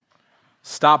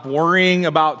Stop worrying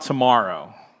about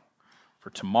tomorrow,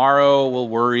 for tomorrow will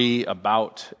worry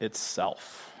about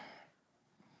itself.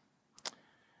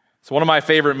 So one of my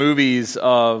favorite movies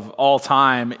of all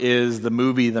time is the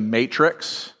movie The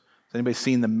Matrix. Has anybody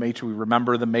seen The Matrix? We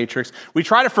remember The Matrix. We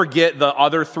try to forget the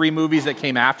other three movies that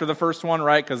came after the first one,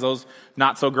 right? Because those,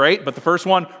 not so great. But the first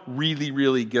one, really,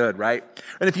 really good, right?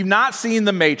 And if you've not seen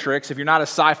The Matrix, if you're not a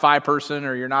sci-fi person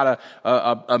or you're not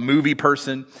a movie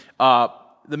person,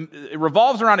 it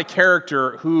revolves around a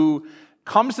character who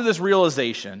comes to this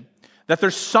realization that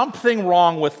there's something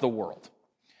wrong with the world.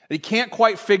 He can't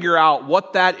quite figure out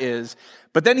what that is.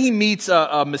 But then he meets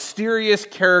a mysterious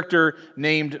character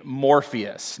named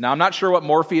Morpheus. Now, I'm not sure what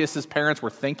Morpheus' parents were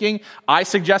thinking. I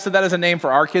suggested that as a name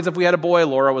for our kids if we had a boy.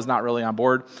 Laura was not really on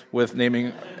board with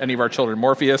naming any of our children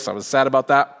Morpheus. I was sad about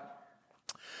that.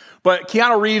 But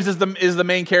Keanu Reeves is the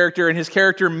main character, and his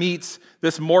character meets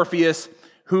this Morpheus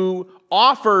who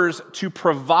offers to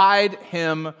provide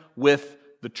him with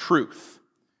the truth.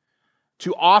 He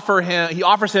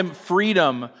offers him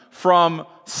freedom from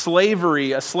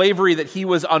slavery, a slavery that he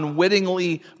was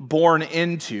unwittingly born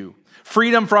into.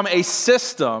 Freedom from a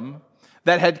system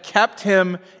that had kept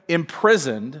him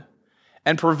imprisoned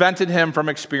and prevented him from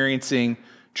experiencing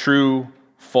true,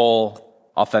 full,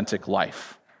 authentic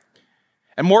life.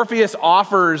 And Morpheus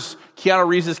offers Keanu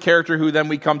Reeves' character, who then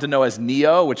we come to know as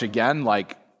Neo, which again,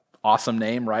 awesome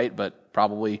name, right? But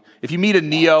probably, if you meet a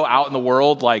Neo out in the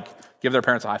world, give their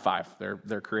parents a high five.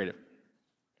 They're creative.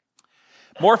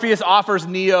 Morpheus offers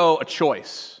Neo a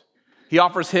choice. He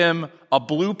offers him a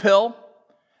blue pill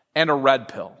and a red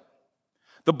pill.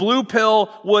 The blue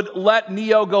pill would let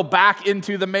Neo go back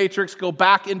into the Matrix, go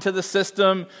back into the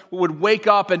system, would wake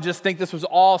up and just think this was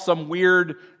all some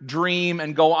weird dream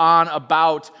and go on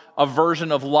about a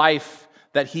version of life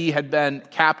that he had been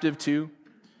captive to.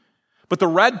 But the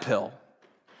red pill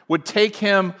would take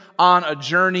him on a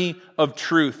journey of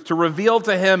truth, to reveal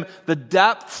to him the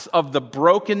depths of the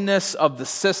brokenness of the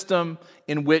system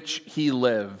in which he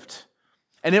lived.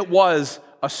 And it was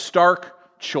a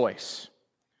stark choice: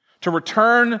 to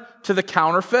return to the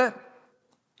counterfeit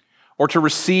or to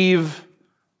receive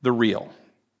the real.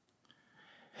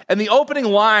 And the opening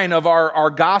line of our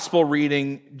gospel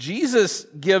reading, Jesus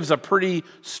gives a pretty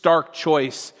stark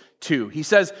choice too. He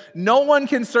says, no one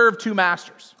can serve two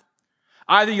masters.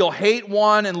 Either you'll hate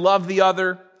one and love the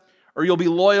other, or you'll be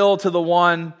loyal to the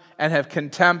one and have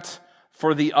contempt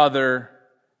for the other.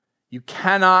 You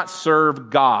cannot serve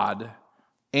God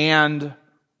and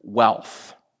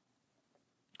wealth.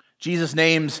 Jesus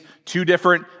names two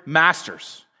different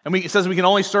masters, and he says we can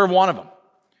only serve one of them.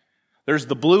 There's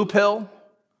the blue pill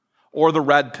or the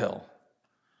red pill,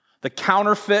 the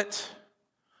counterfeit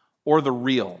or the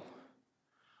real,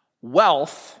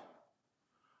 wealth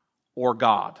or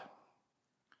God.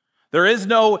 There is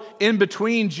no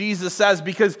in-between, Jesus says,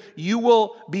 because you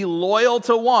will be loyal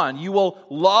to one, you will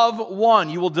love one,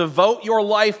 you will devote your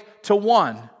life to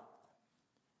one,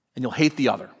 and you'll hate the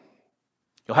other.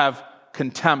 You'll have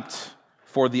contempt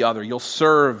for the other. You'll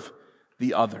serve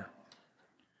the other.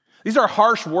 These are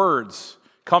harsh words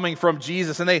coming from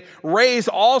Jesus, and they raise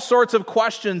all sorts of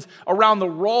questions around the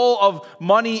role of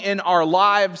money in our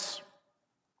lives.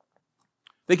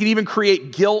 They can even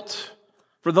create guilt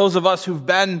for those of us who've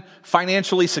been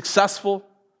financially successful.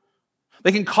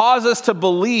 They can cause us to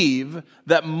believe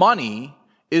that money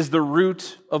is the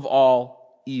root of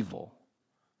all evil.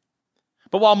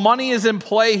 But while money is in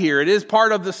play here, it is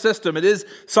part of the system, it is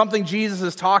something Jesus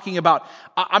is talking about,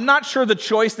 I'm not sure the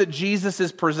choice that Jesus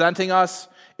is presenting us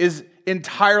is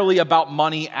entirely about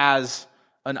money as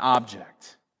an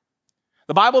object.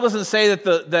 The Bible doesn't say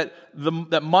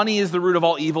that money is the root of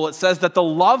all evil. It says that the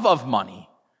love of money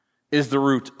is the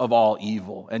root of all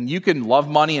evil. And you can love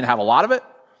money and have a lot of it,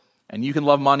 and you can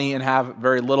love money and have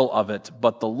very little of it,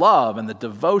 but the love and the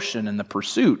devotion and the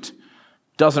pursuit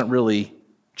doesn't really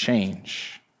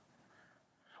change.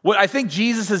 What I think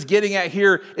Jesus is getting at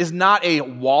here is not a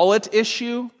wallet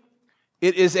issue,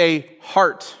 it is a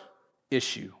heart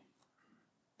issue.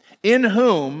 In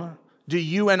whom do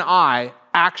you and I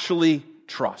actually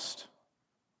trust?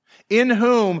 In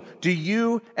whom do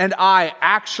you and I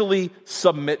actually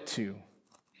submit to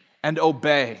and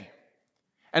obey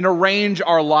and arrange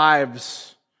our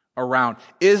lives around?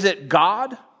 Is it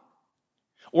God,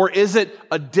 or is it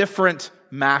a different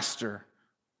master?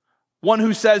 One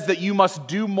who says that you must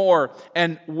do more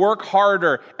and work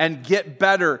harder and get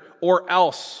better or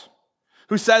else.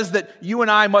 Who says that you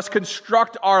and I must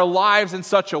construct our lives in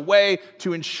such a way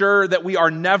to ensure that we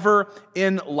are never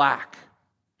in lack.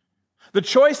 The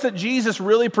choice that Jesus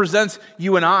really presents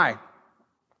you and I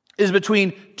is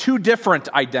between two different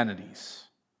identities.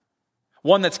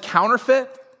 one that's counterfeit,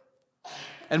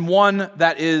 and one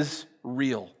that is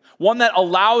real. One that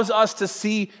allows us to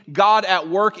see God at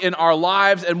work in our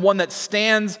lives, and one that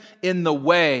stands in the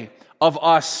way of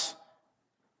us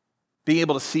being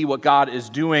able to see what God is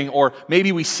doing, or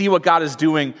maybe we see what God is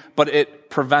doing, but it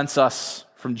prevents us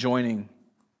from joining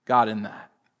God in that.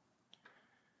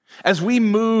 As we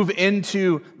move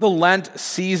into the Lent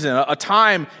season, a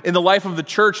time in the life of the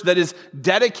church that is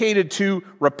dedicated to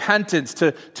repentance,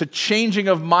 to changing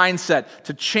of mindset,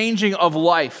 to changing of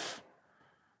life,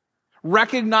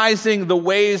 recognizing the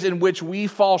ways in which we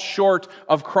fall short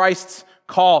of Christ's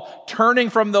call, turning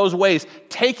from those ways,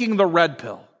 taking the red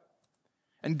pill,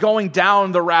 and going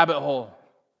down the rabbit hole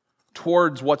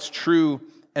towards what's true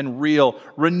and real,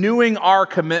 renewing our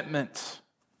commitment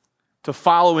to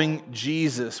following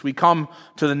Jesus. We come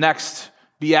to the next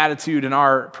beatitude in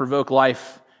our Provoke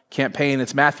Life campaign.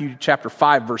 It's Matthew chapter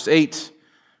 5, verse 8,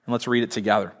 and let's read it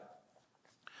together.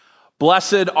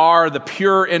 Blessed are the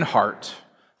pure in heart,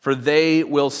 for they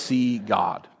will see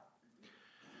God.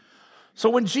 So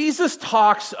when Jesus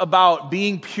talks about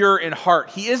being pure in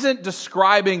heart, he isn't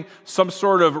describing some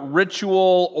sort of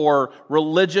ritual or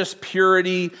religious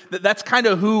purity. That's kind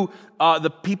of who the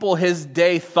people his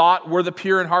day thought were the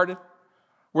pure in hearted,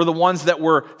 were the ones that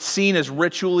were seen as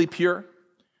ritually pure.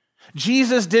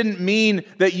 Jesus didn't mean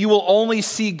that you will only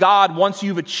see God once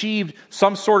you've achieved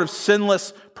some sort of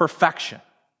sinless perfection.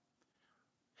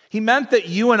 He meant that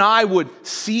you and I would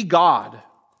see God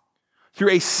through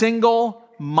a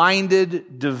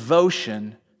single-minded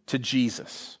devotion to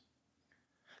Jesus,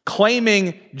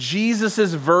 claiming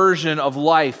Jesus' version of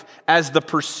life as the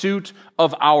pursuit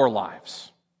of our lives.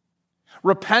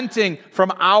 Repenting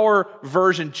from our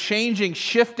version, changing,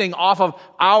 shifting off of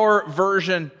our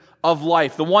version of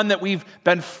life, the one that we've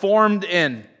been formed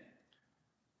in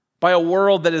by a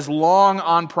world that is long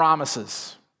on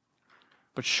promises,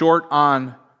 but short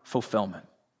on fulfillment.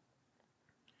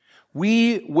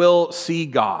 We will see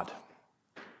God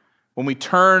when we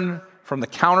turn from the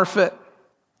counterfeit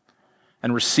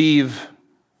and receive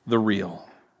the real.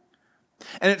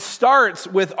 And it starts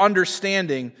with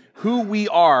understanding who we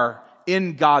are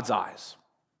in God's eyes.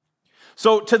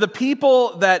 So to the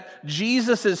people that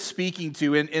Jesus is speaking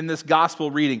to in this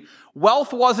gospel reading,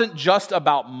 wealth wasn't just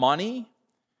about money,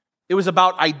 it was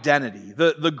about identity.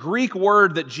 The Greek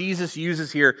word that Jesus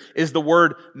uses here is the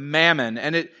word mammon,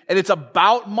 and it's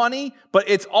about money, but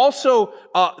it's also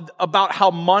about how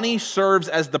money serves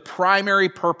as the primary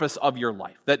purpose of your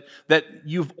life, that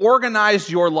you've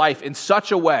organized your life in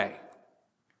such a way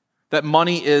that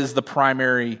money is the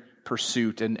primary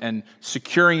pursuit, and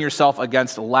securing yourself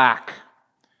against lack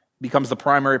becomes the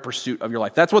primary pursuit of your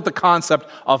life. That's what the concept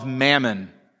of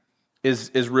mammon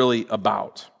is really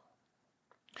about.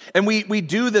 And we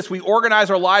do this, we organize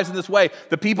our lives in this way.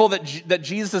 The people that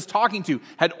Jesus is talking to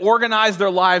had organized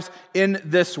their lives in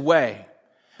this way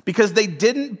because they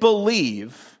didn't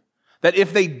believe that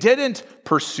if they didn't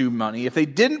pursue money, if they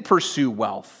didn't pursue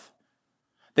wealth,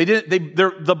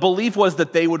 the belief was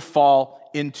that they would fall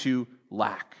into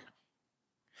lack.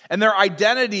 And their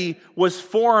identity was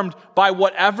formed by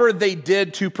whatever they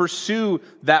did to pursue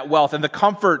that wealth and the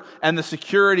comfort and the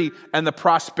security and the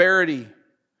prosperity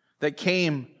that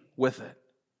came with it.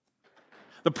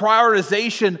 The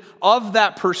prioritization of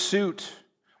that pursuit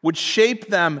would shape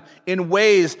them in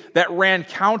ways that ran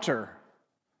counter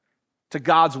to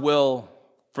God's will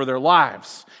for their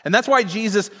lives. And that's why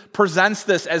Jesus presents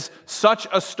this as such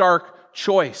a stark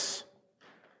choice.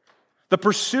 The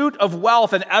pursuit of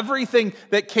wealth and everything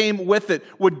that came with it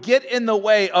would get in the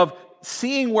way of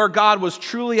seeing where God was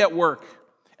truly at work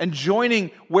and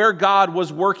joining where God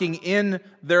was working in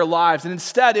their lives. And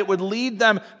instead, it would lead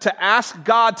them to ask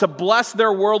God to bless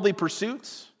their worldly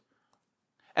pursuits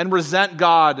and resent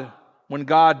God when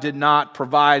God did not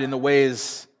provide in the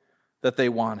ways that they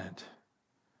wanted.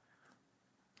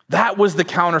 That was the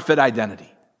counterfeit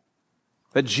identity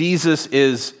that Jesus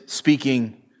is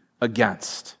speaking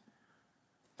against.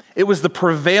 It was the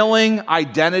prevailing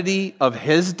identity of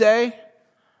his day,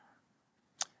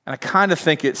 and I kind of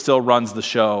think it still runs the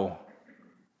show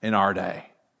in our day.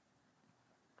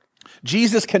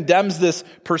 Jesus condemns this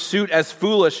pursuit as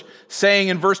foolish, saying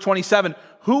in verse 27,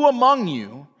 "Who among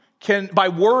you can, by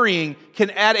worrying, can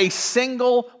add a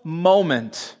single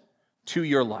moment to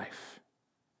your life?"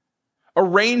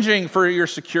 Arranging for your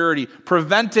security,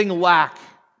 preventing lack,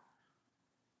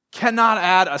 cannot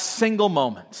add a single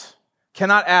moment.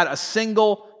 Cannot add a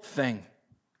single thing. It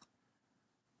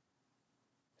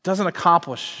doesn't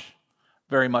accomplish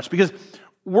very much because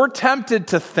we're tempted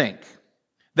to think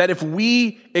that if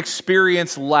we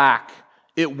experience lack,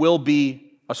 it will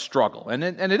be a struggle. And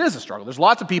it is a struggle. There's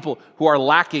lots of people who are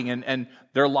lacking and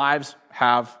their lives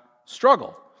have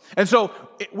struggle. And so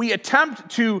we attempt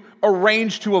to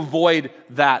arrange to avoid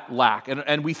that lack.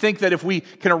 And we think that if we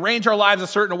can arrange our lives a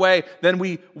certain way, then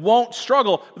we won't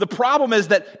struggle. The problem is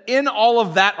that in all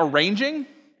of that arranging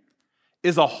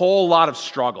is a whole lot of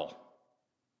struggle,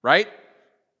 right?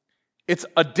 It's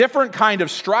a different kind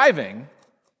of striving,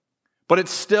 but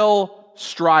it's still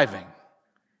striving.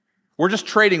 We're just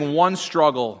trading one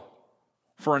struggle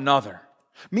for another.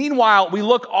 Meanwhile, we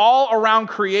look all around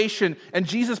creation, and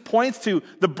Jesus points to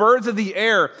the birds of the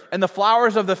air and the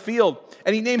flowers of the field,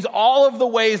 and he names all of the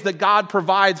ways that God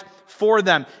provides for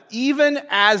them, even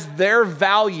as their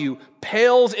value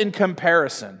pales in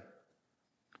comparison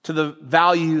to the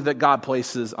value that God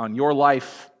places on your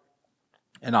life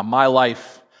and on my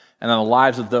life and on the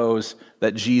lives of those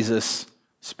that Jesus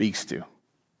speaks to.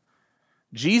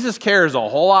 Jesus cares a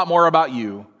whole lot more about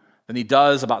you than he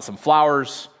does about some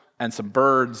flowers and some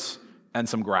birds and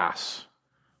some grass.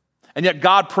 And yet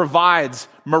God provides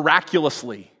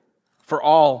miraculously for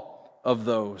all of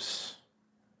those.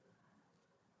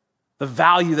 The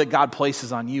value that God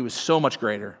places on you is so much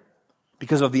greater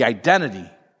because of the identity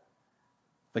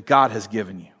that God has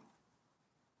given you.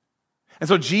 And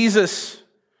so Jesus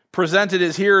presented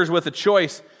his hearers with a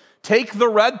choice. Take the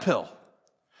red pill.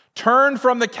 Turn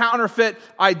from the counterfeit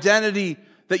identity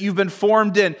that you've been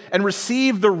formed in and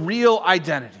receive the real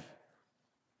identity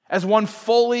as one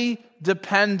fully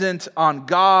dependent on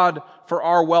God for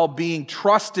our well-being,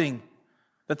 trusting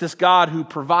that this God who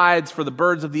provides for the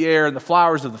birds of the air and the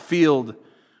flowers of the field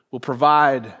will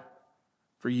provide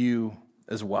for you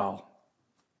as well.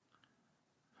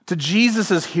 To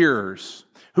Jesus' hearers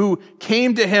who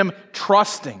came to him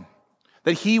trusting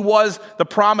that he was the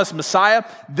promised Messiah,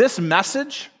 this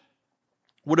message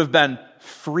would have been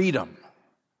freedom.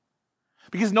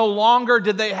 Because no longer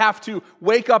did they have to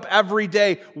wake up every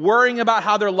day worrying about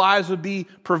how their lives would be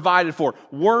provided for,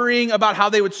 worrying about how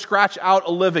they would scratch out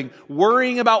a living,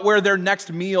 worrying about where their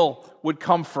next meal would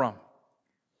come from.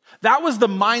 That was the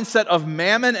mindset of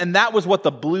mammon, and that was what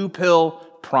the blue pill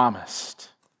promised.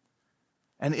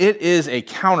 And it is a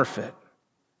counterfeit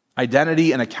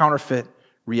identity and a counterfeit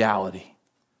reality.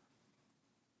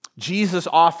 Jesus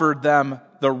offered them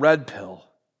the red pill,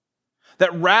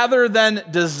 that rather than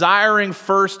desiring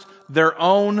first their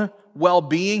own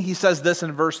well-being, he says this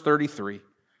in verse 33,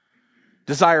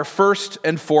 desire first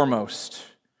and foremost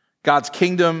God's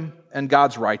kingdom and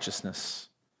God's righteousness,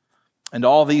 and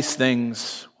all these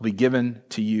things will be given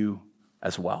to you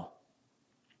as well.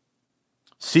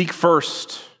 Seek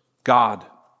first God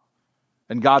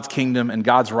and God's kingdom and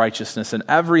God's righteousness, and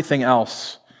everything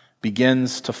else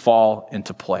begins to fall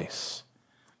into place.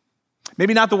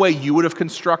 Maybe not the way you would have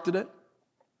constructed it,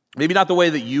 maybe not the way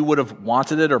that you would have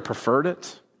wanted it or preferred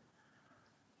it,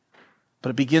 but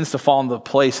it begins to fall into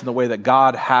place in the way that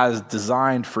God has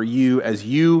designed for you as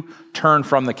you turn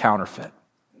from the counterfeit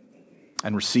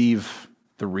and receive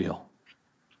the real.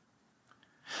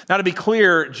 Now, to be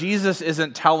clear, Jesus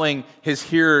isn't telling his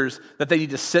hearers that they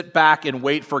need to sit back and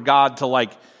wait for God to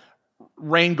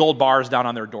rain gold bars down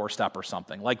on their doorstep or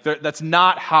something. That's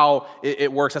not how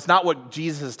it works. That's not what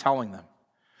Jesus is telling them.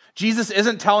 Jesus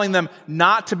isn't telling them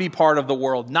not to be part of the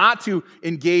world, not to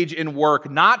engage in work,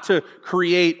 not to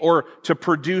create or to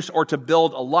produce or to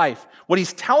build a life. What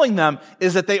he's telling them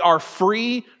is that they are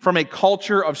free from a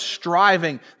culture of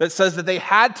striving that says that they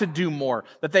had to do more,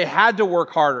 that they had to work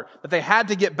harder, that they had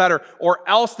to get better, or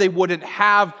else they wouldn't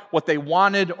have what they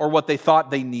wanted or what they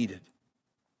thought they needed.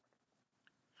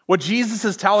 What Jesus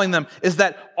is telling them is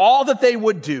that all that they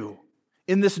would do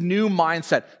in this new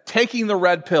mindset, taking the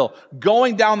red pill,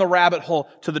 going down the rabbit hole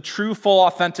to the true, full,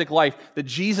 authentic life that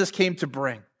Jesus came to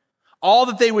bring, all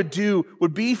that they would do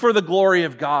would be for the glory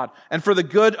of God and for the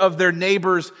good of their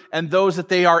neighbors and those that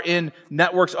they are in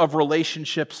networks of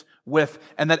relationships with,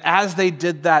 and that as they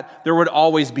did that, there would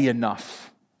always be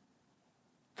enough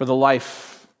for the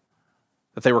life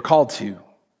that they were called to.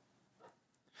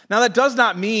 Now, that does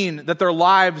not mean that their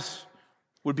lives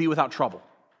would be without trouble.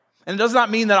 And it does not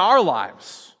mean that our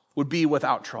lives would be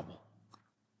without trouble.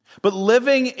 But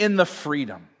living in the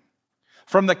freedom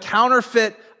from the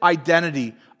counterfeit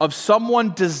identity of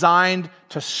someone designed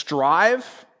to strive,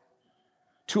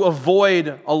 to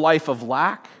avoid a life of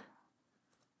lack,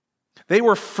 they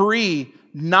were free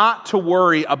not to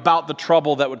worry about the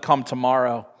trouble that would come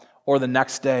tomorrow or the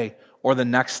next day or the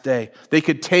next day. They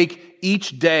could take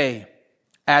each day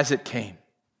as it came.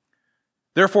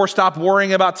 Therefore, stop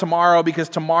worrying about tomorrow, because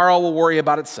tomorrow will worry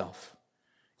about itself.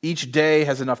 Each day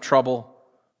has enough trouble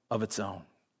of its own.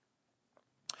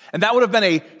 And that would have been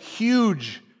a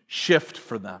huge shift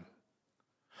for them.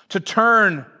 to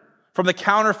turn from the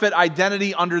counterfeit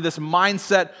identity under this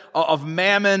mindset of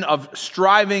mammon, of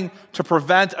striving to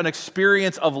prevent an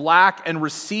experience of lack and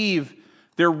receive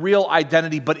their real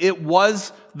identity. But it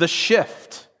was the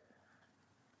shift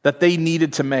that they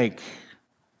needed to make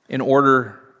in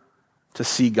order to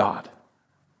see God.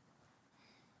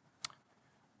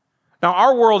 Now,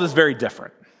 our world is very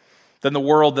different than the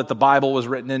world that the Bible was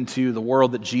written into, the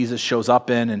world that Jesus shows up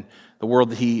in, and the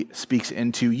world that he speaks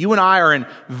into. You and I are in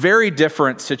very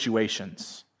different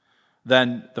situations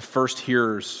than the first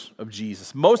hearers of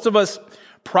Jesus. Most of us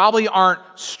probably aren't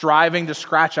striving to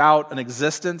scratch out an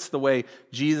existence the way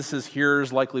Jesus'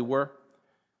 hearers likely were.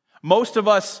 Most of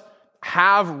us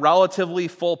have relatively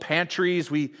full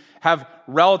pantries. We have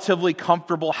relatively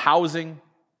comfortable housing.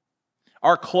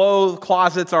 Our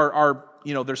closets are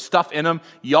there's stuff in them.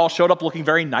 Y'all showed up looking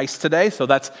very nice today, so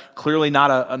that's clearly not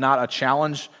a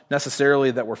challenge necessarily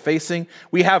that we're facing.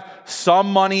 We have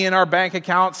some money in our bank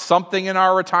accounts, something in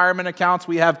our retirement accounts.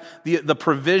 We have the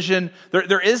provision.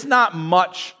 There is not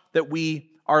much that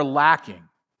we are lacking.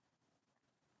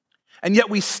 And yet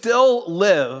we still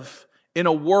live in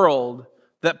a world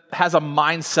that has a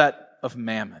mindset of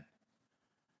mammon.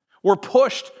 We're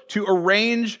pushed to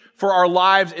arrange for our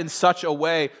lives in such a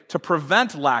way to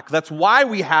prevent lack. That's why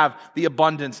we have the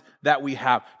abundance that we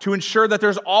have, to ensure that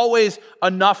there's always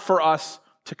enough for us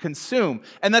to consume.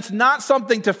 And that's not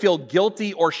something to feel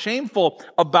guilty or shameful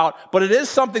about, but it is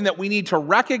something that we need to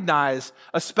recognize,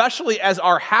 especially as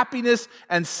our happiness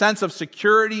and sense of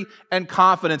security and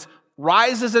confidence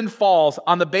rises and falls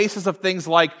on the basis of things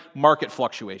like market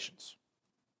fluctuations,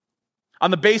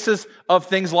 on the basis of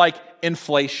things like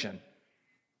inflation,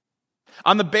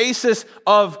 on the basis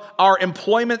of our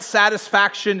employment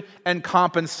satisfaction and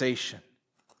compensation,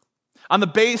 on the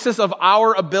basis of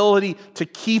our ability to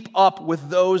keep up with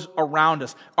those around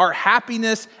us. Our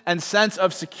happiness and sense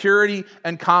of security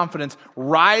and confidence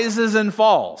rises and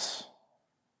falls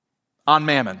on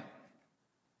mammon,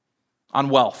 on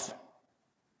wealth,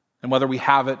 and whether we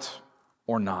have it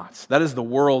or not. That is the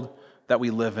world that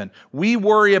we live in. We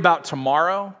worry about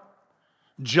tomorrow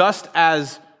just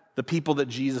as the people that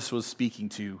Jesus was speaking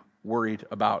to worried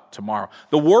about tomorrow.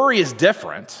 The worry is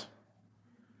different,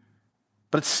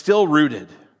 but it's still rooted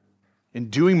in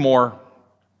doing more,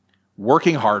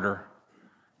 working harder,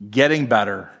 getting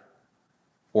better,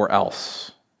 or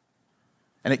else.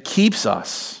 And it keeps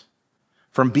us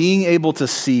from being able to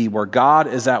see where God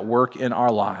is at work in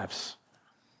our lives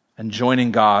and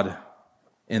joining God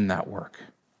in that work.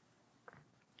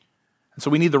 And so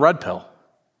we need the red pill,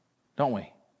 don't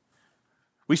we?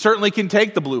 We certainly can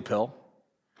take the blue pill.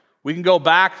 We can go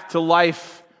back to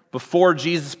life before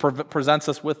Jesus presents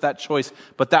us with that choice,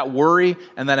 but that worry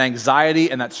and that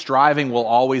anxiety and that striving will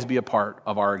always be a part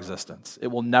of our existence. It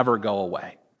will never go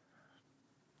away.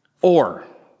 Or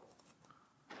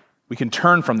we can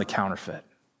turn from the counterfeit.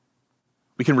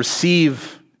 We can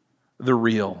receive the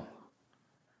real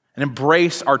and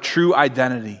embrace our true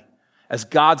identity as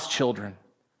God's children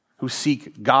who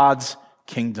seek God's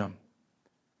kingdom.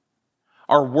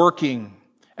 Our working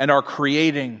and our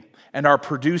creating and our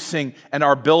producing and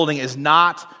our building is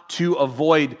not to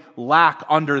avoid lack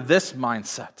under this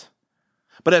mindset,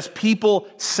 but as people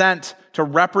sent to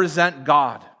represent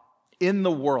God in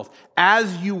the world,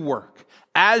 as you work,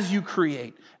 as you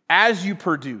create, as you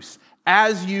produce,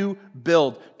 as you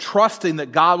build, trusting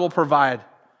that God will provide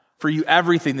for you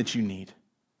everything that you need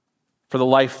for the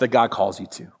life that God calls you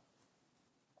to.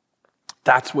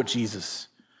 That's what Jesus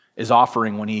is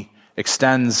offering when he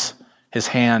extends his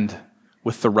hand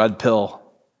with the red pill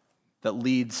that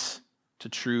leads to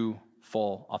true,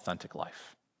 full, authentic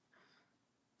life.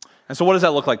 And so what does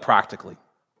that look like practically?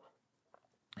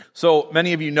 So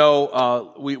many of you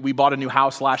know we bought a new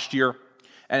house last year,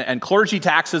 and clergy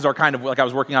taxes are kind of like, I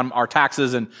was working on our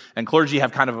taxes, and clergy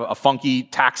have kind of a funky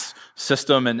tax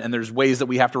system, and there's ways that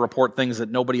we have to report things that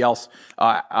nobody else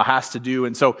has to do.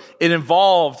 And so it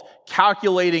involved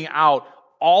calculating out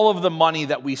all of the money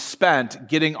that we spent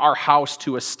getting our house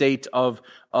to a state of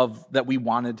that we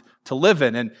wanted to live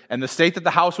in. And the state that the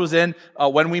house was in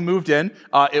when we moved in,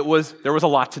 there was a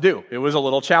lot to do. It was a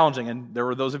little challenging. And there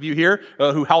were those of you here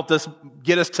who helped us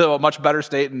get us to a much better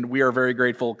state, and we are very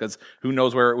grateful, because who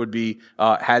knows where it would be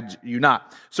had you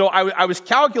not. So I was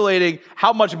calculating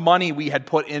how much money we had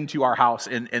put into our house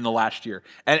in the last year.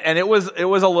 And it was a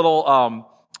little,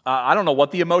 I don't know what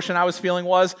the emotion I was feeling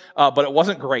was, but it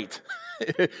wasn't great.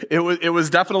 It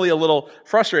was definitely a little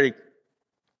frustrating.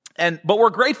 But we're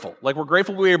grateful. We're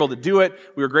grateful we were able to do it.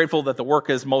 We were grateful that the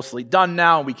work is mostly done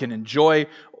now, and we can enjoy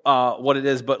what it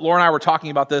is. But Laura and I were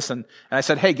talking about this, and I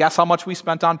said, hey, guess how much we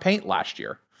spent on paint last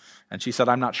year? And she said,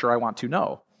 I'm not sure I want to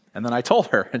know. And then I told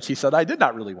her, and she said, I did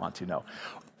not really want to know.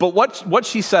 But what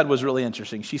she said was really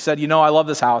interesting. She said, I love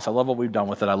this house. I love what we've done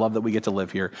with it. I love that we get to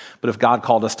live here. But if God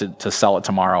called us to sell it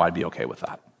tomorrow, I'd be okay with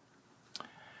that.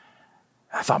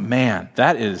 I thought, man,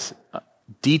 that is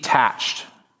detached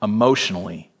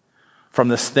emotionally from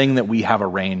this thing that we have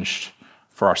arranged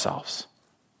for ourselves.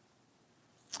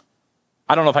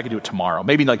 I don't know if I could do it tomorrow.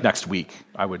 Maybe like next week,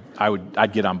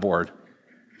 I'd get on board.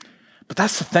 But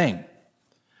that's the thing.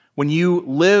 When you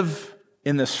live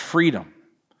in this freedom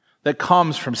that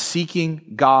comes from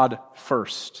seeking God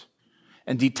first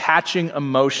and detaching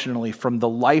emotionally from the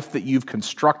life that you've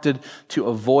constructed to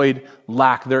avoid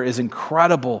lack, there is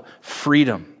incredible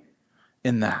freedom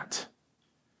in that.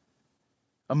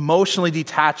 Emotionally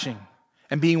detaching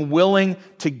and being willing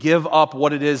to give up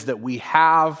what it is that we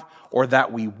have or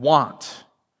that we want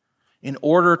in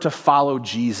order to follow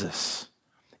Jesus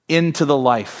into the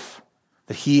life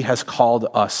that he has called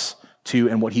us to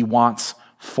and what he wants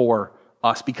for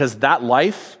us, because that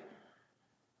life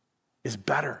is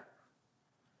better.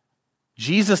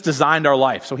 Jesus designed our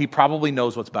life, so he probably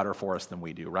knows what's better for us than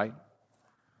we do, right?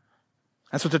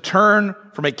 And so to turn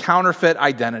from a counterfeit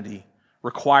identity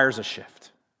requires a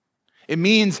shift. It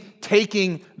means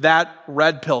taking that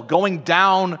red pill, going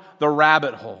down the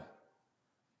rabbit hole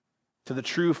to the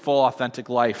true, full, authentic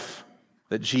life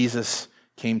that Jesus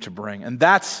came to bring. And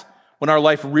that's when our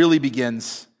life really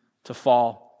begins to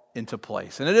fall into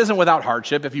place. And it isn't without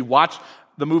hardship. If you watch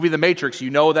the movie The Matrix, you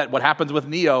know that what happens with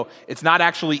Neo, it's not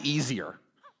actually easier,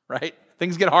 right?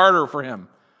 Things get harder for him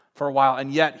for a while,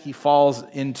 and yet he falls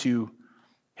into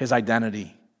his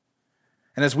identity.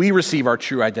 And as we receive our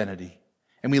true identity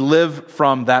and we live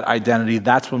from that identity,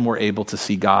 that's when we're able to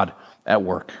see God at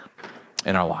work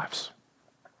in our lives.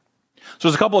 So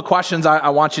there's a couple of questions I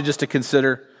want you just to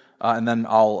consider, and then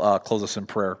I'll close us in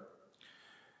prayer.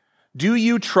 Do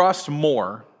you trust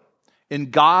more in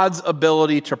God's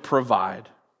ability to provide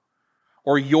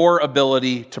or your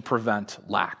ability to prevent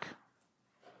lack?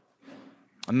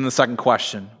 And then the second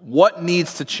question, what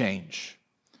needs to change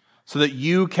so that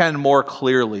you can more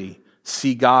clearly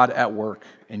see God at work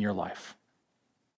in your life?